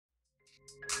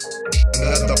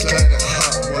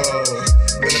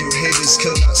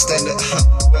stand it.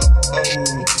 Whoa, oh,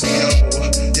 yo.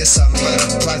 Yes, I might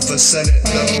apply for Senate,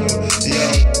 no, yo.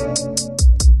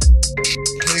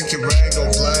 Pinky ring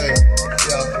gon' flame,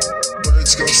 yo.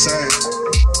 Birds gon' sing,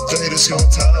 haters gon'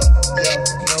 tell, yo.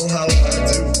 Know how I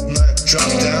do, might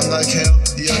drop down like hell,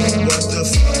 yeah. What the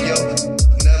fuck, yo?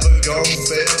 Never gon'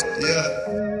 fail, yeah.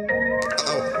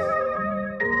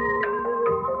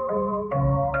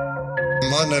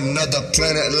 I'm on another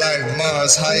planet like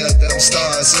Mars, higher than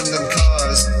stars in them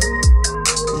cars.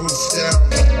 Roof down.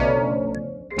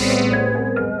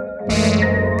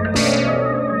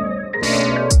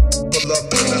 Pull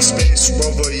up in a space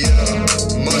rover, yeah.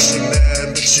 Martian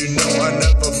man, but you know I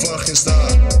never fucking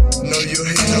stop. Know you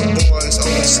hate the boys,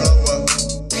 only slower.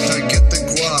 I get the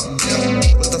guap,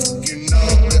 yeah. What the fuck you know,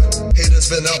 yeah.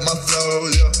 Haters spin out my flow,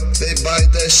 yeah. They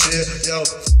bite that shit, yo.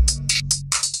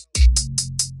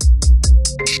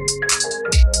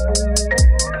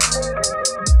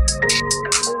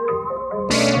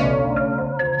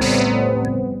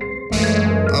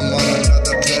 I'm on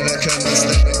another planet, can I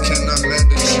stand it, can I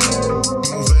manage?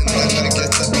 Moving and I get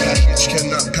the package,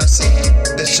 cannot pass it.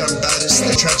 Bitch, I'm baddest,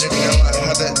 the tragic, now I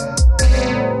have it.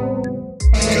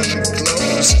 Gonna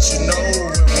glow, since you know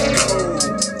where we go.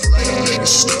 Light a big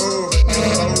stove, and your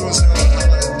clothes know how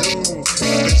I do.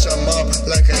 Bitch, I'm up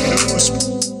like a news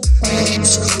crew.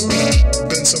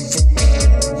 Been some food,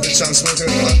 bitch, I'm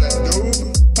smoking on that dope.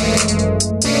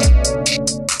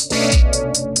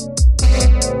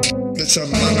 Bitch,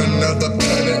 I'm on another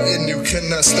planet and you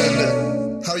cannot stand it.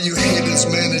 How you haters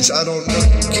manage, I don't know,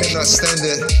 you cannot stand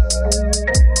it.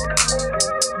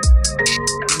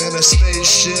 I'm in a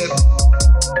spaceship,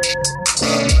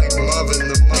 I'm